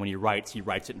 And when he writes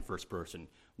it in first person.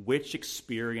 Which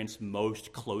experience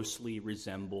most closely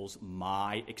resembles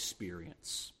my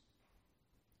experience?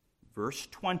 Verse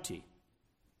 20.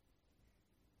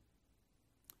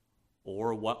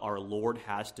 Or what our Lord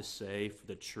has to say for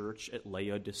the church at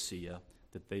Laodicea,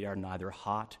 that they are neither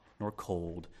hot nor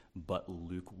cold, but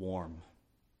lukewarm.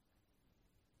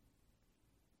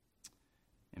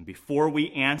 And before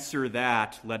we answer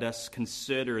that, let us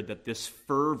consider that this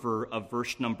fervor of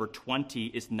verse number 20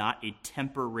 is not a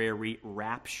temporary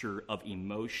rapture of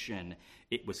emotion.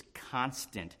 It was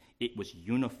constant. It was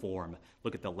uniform.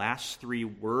 Look at the last three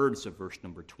words of verse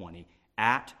number 20.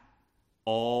 At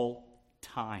all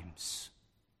times.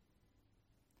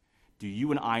 Do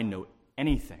you and I know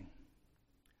anything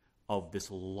of this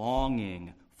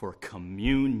longing for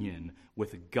communion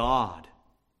with God?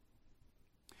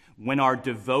 When our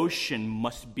devotion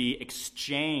must be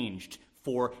exchanged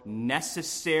for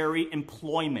necessary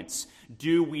employments,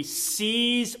 do we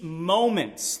seize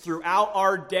moments throughout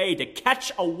our day to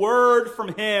catch a word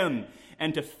from Him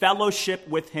and to fellowship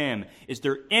with Him? Is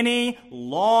there any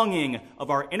longing of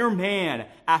our inner man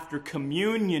after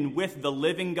communion with the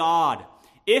living God?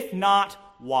 If not,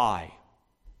 why?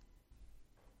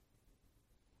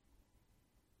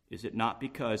 Is it not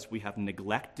because we have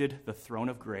neglected the throne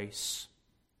of grace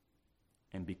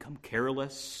and become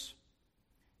careless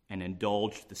and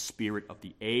indulged the spirit of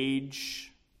the age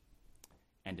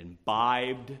and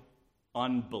imbibed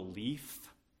unbelief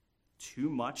too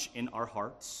much in our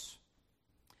hearts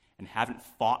and haven't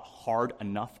fought hard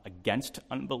enough against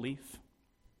unbelief?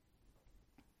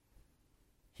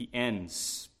 He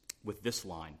ends with this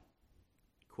line,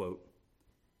 quote,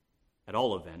 at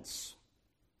all events,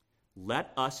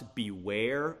 let us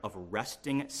beware of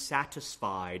resting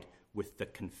satisfied with the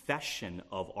confession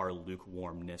of our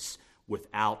lukewarmness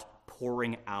without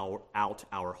pouring out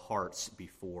our hearts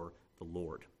before the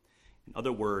Lord. In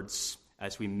other words,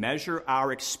 as we measure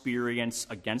our experience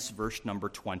against verse number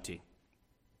 20,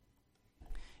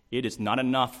 it is not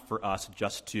enough for us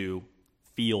just to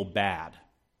feel bad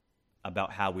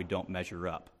about how we don't measure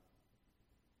up.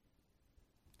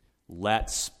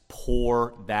 Let's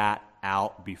pour that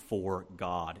out before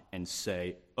God and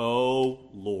say, "Oh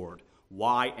Lord,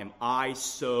 why am I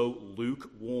so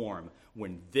lukewarm?"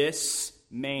 When this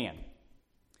man,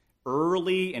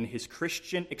 early in his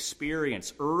Christian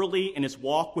experience, early in his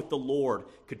walk with the Lord,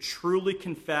 could truly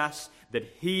confess that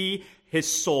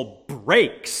his soul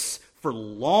breaks for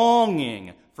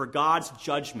longing for God's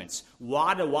judgments.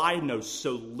 Why do I know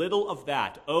so little of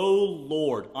that? Oh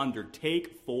Lord,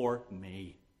 undertake for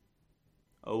me.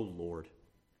 Oh Lord,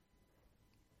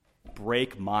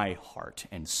 break my heart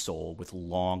and soul with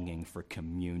longing for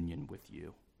communion with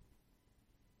you.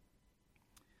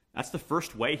 That's the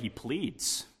first way he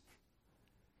pleads.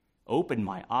 Open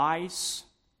my eyes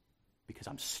because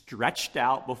I'm stretched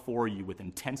out before you with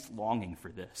intense longing for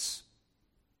this.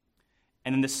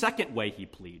 And in the second way he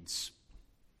pleads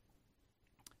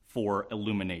for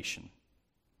illumination.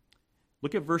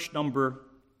 Look at verse number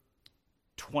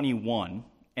 21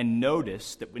 and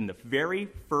notice that in the very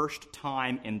first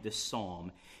time in this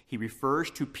psalm, he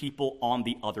refers to people on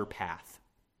the other path.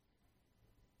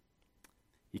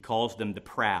 He calls them the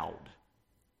proud,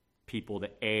 people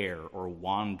that err or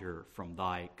wander from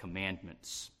thy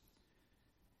commandments.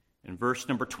 In verse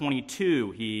number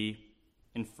 22, he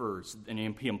infers and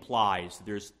he implies that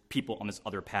there's people on this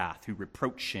other path who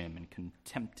reproach him and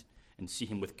contempt and see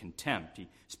him with contempt. He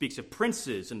speaks of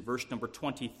princes in verse number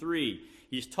 23.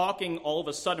 He's talking all of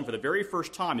a sudden for the very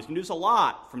first time, he's going to do this a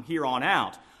lot from here on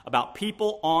out, about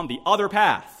people on the other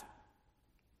path.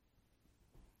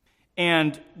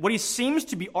 And what he seems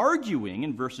to be arguing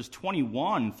in verses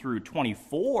 21 through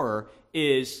 24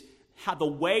 is how the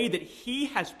way that he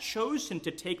has chosen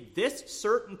to take this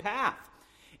certain path.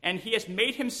 And he has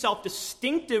made himself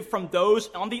distinctive from those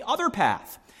on the other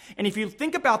path. And if you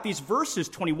think about these verses,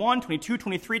 21, 22,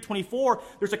 23, 24,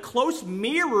 there's a close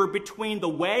mirror between the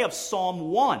way of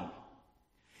Psalm 1.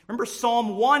 Remember,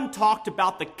 Psalm 1 talked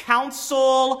about the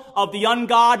counsel of the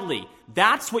ungodly.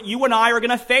 That's what you and I are going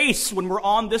to face when we're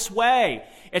on this way.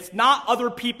 It's not other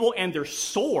people and their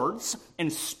swords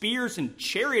and spears and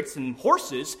chariots and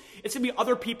horses. It's going to be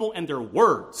other people and their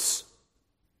words.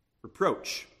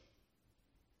 Reproach,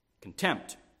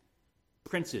 contempt,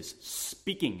 princes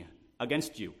speaking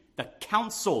against you, the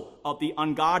counsel of the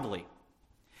ungodly.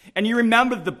 And you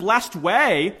remember the blessed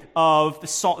way of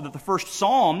the first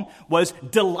psalm was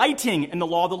delighting in the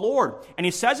law of the Lord. And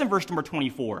he says in verse number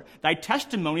 24, thy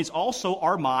testimonies also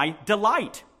are my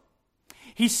delight.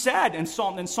 He said in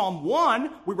Psalm 1,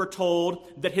 we were told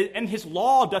that in his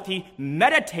law doth he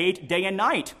meditate day and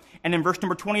night. And in verse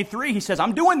number 23, he says,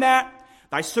 I'm doing that.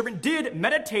 Thy servant did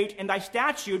meditate in thy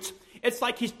statutes. It's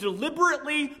like he's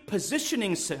deliberately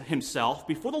positioning himself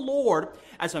before the Lord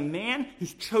as a man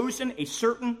who's chosen a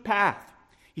certain path.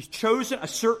 He's chosen a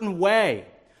certain way,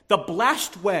 the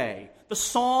blessed way, the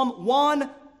Psalm 1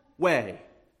 way.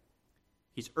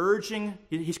 He's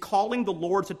calling the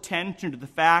Lord's attention to the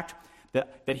fact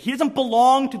that he doesn't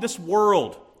belong to this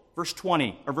world. Verse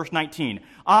 20 or verse 19,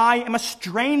 I am a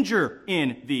stranger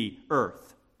in the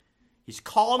earth. He's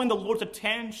calling the Lord's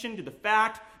attention to the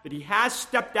fact that he has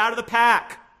stepped out of the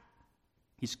pack.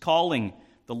 He's calling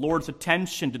the Lord's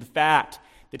attention to the fact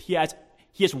that he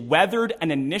has weathered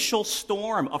an initial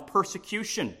storm of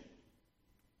persecution.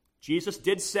 Jesus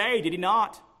did say, did he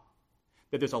not,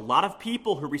 that there's a lot of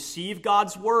people who receive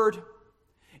God's word,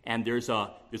 and there's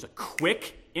a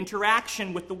quick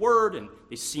interaction with the word, and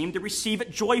they seem to receive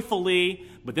it joyfully,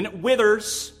 but then it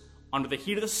withers under the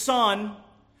heat of the sun.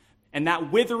 And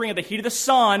that withering of the heat of the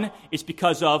sun is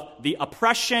because of the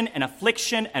oppression and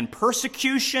affliction and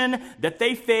persecution that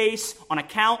they face on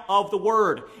account of the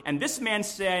word. And this man's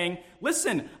saying,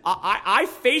 listen, I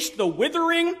faced the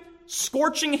withering,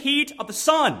 scorching heat of the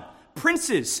sun.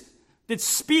 Princes did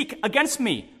speak against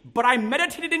me, but I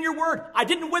meditated in your word. I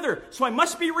didn't wither, so I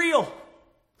must be real.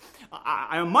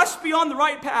 I must be on the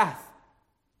right path.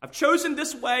 I've chosen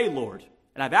this way, Lord,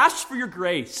 and I've asked for your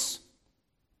grace.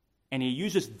 And he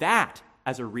uses that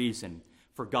as a reason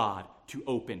for God to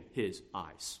open his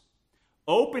eyes.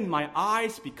 Open my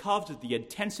eyes because of the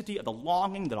intensity of the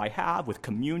longing that I have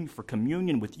for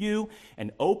communion with you,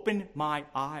 and open my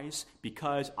eyes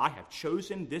because I have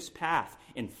chosen this path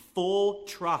in full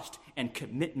trust and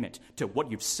commitment to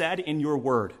what you've said in your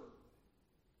word.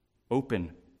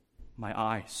 Open my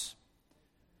eyes.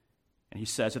 And he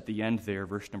says at the end there,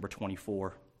 verse number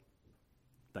 24,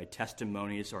 thy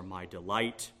testimonies are my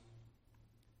delight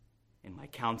and my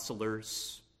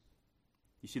counselors.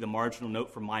 You see the marginal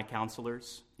note for my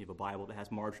counselors? You have a Bible that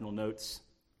has marginal notes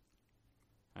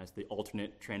as the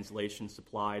alternate translation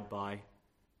supplied by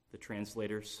the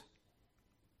translators.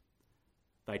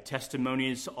 Thy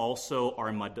testimonies also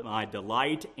are my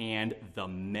delight and the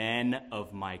men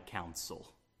of my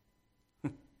counsel.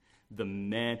 The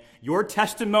men. Your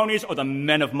testimonies are the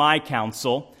men of my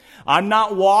counsel. I'm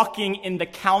not walking in the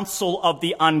counsel of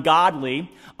the ungodly.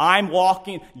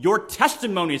 Your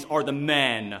testimonies are the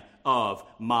men of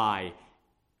my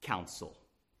counsel.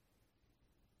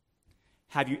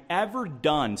 Have you ever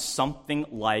done something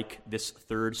like this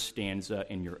third stanza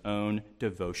in your own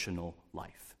devotional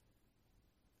life?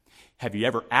 Have you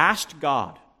ever asked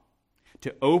God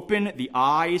to open the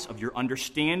eyes of your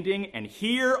understanding, and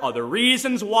here are the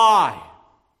reasons why?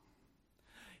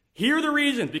 Here are the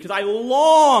reasons, because I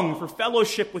long for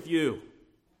fellowship with you,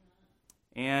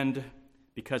 and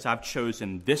because I've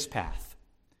chosen this path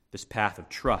this path of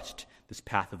trust, this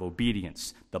path of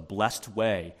obedience, the blessed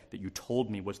way that you told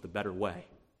me was the better way.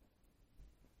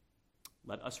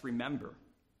 Let us remember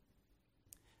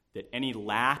that any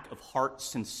lack of heart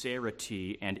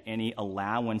sincerity and any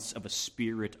allowance of a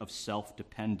spirit of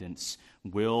self-dependence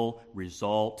will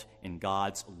result in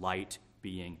God's light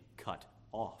being cut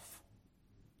off.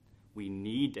 We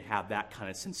need to have that kind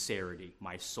of sincerity.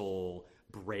 My soul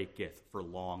breaketh for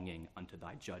longing unto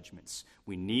thy judgments.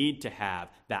 We need to have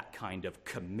that kind of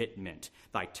commitment.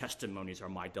 Thy testimonies are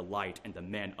my delight, and the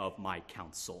men of my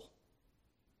counsel.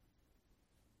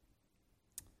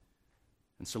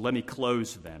 And so let me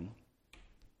close then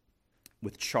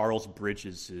with Charles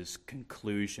Bridges'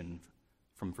 conclusion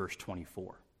from verse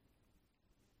 24.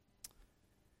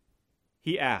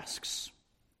 He asks,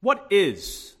 what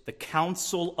is the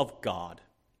counsel of God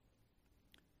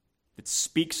that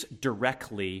speaks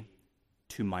directly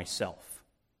to myself?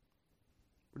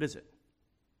 What is it?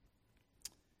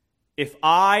 If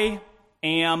I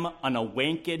am an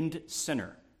awakened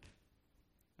sinner,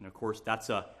 and of course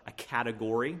that's a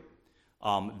category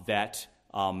that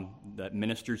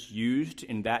ministers used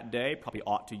in that day, probably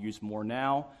ought to use more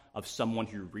now, of someone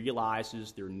who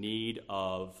realizes their need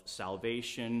of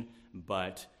salvation,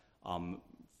 but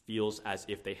feels as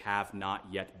if they have not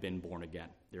yet been born again.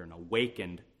 They're an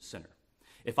awakened sinner.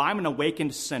 If I'm an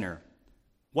awakened sinner,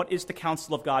 what is the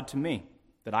counsel of God to me?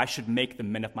 That I should make the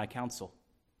men of my counsel.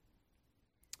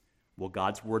 Well,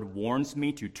 God's word warns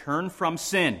me to turn from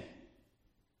sin.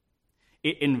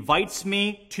 It invites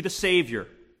me to the Savior.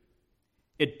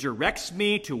 It directs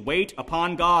me to wait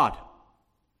upon God.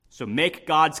 So make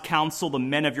God's counsel the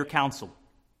men of your counsel.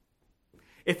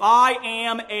 If I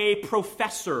am a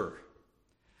professor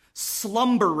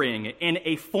slumbering in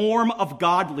a form of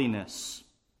godliness,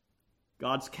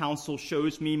 God's counsel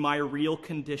shows me my real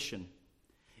condition.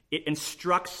 It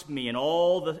instructs me in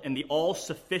the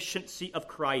all-sufficiency of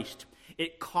Christ.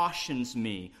 It cautions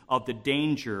me of the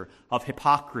danger of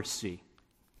hypocrisy.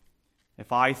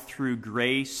 If I, through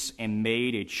grace, am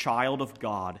made a child of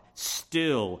God,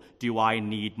 still do I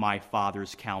need my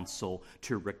Father's counsel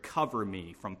to recover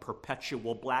me from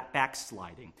perpetual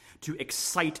backsliding, to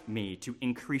excite me to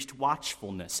increased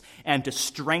watchfulness, and to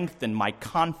strengthen my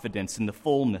confidence in the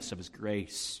fullness of His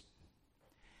grace.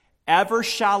 Ever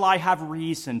shall I have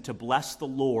reason to bless the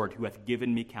Lord who hath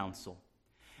given me counsel.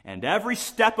 And every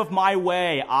step of my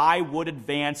way I would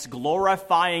advance,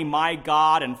 glorifying my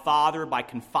God and Father by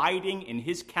confiding in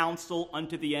His counsel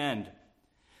unto the end.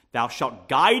 Thou shalt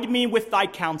guide me with thy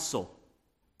counsel,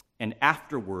 and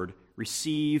afterward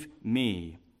receive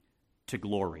me to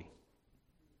glory.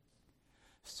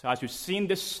 So as we've seen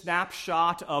this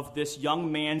snapshot of this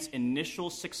young man's initial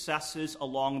successes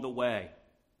along the way,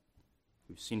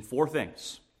 we've seen four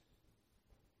things.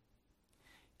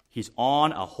 He's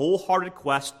on a wholehearted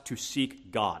quest to seek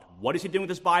God. What is he doing with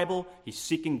his Bible? He's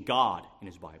seeking God in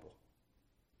his Bible.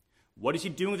 What is he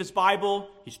doing with his Bible?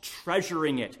 He's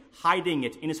treasuring it, hiding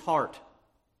it in his heart.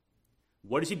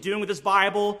 What is he doing with his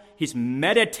Bible? He's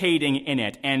meditating in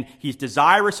it, and he's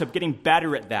desirous of getting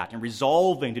better at that and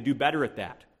resolving to do better at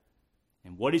that.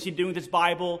 And what is he doing with his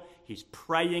Bible? He's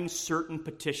praying certain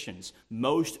petitions.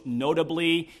 Most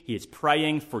notably, he is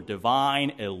praying for divine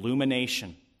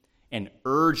illumination and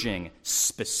urging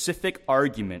specific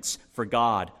arguments for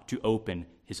God to open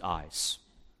his eyes.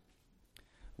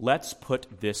 Let's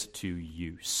put this to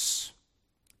use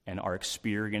in our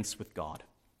experience with God,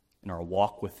 in our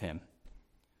walk with Him.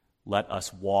 Let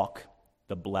us walk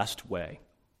the blessed way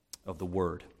of the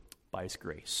Word by His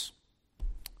grace.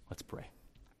 Let's pray.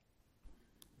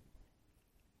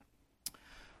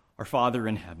 Our Father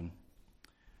in heaven,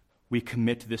 we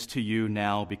commit this to you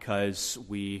now because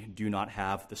we do not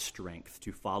have the strength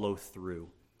to follow through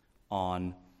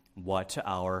on what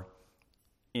our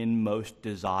inmost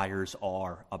desires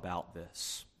are about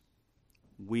this.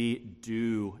 We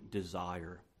do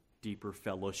desire deeper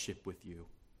fellowship with you,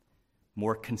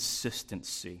 more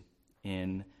consistency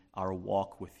in our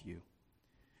walk with you.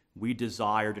 We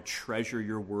desire to treasure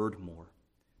your word more,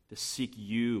 to seek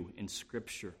you in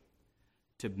Scripture,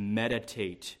 to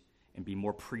meditate and be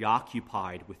more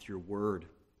preoccupied with your word,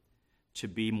 to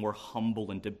be more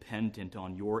humble and dependent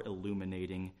on your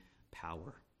illuminating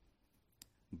power.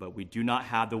 But we do not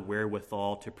have the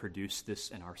wherewithal to produce this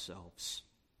in ourselves.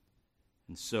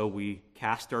 And so we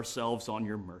cast ourselves on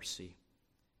your mercy,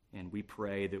 and we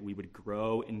pray that we would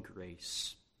grow in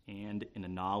grace and in the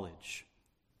knowledge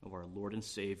of our Lord and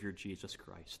Savior, Jesus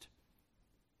Christ.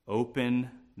 Open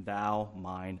thou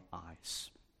mine eyes,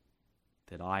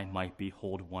 that I might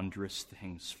behold wondrous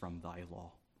things from thy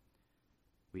law.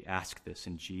 We ask this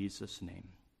in Jesus' name.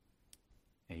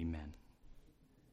 Amen.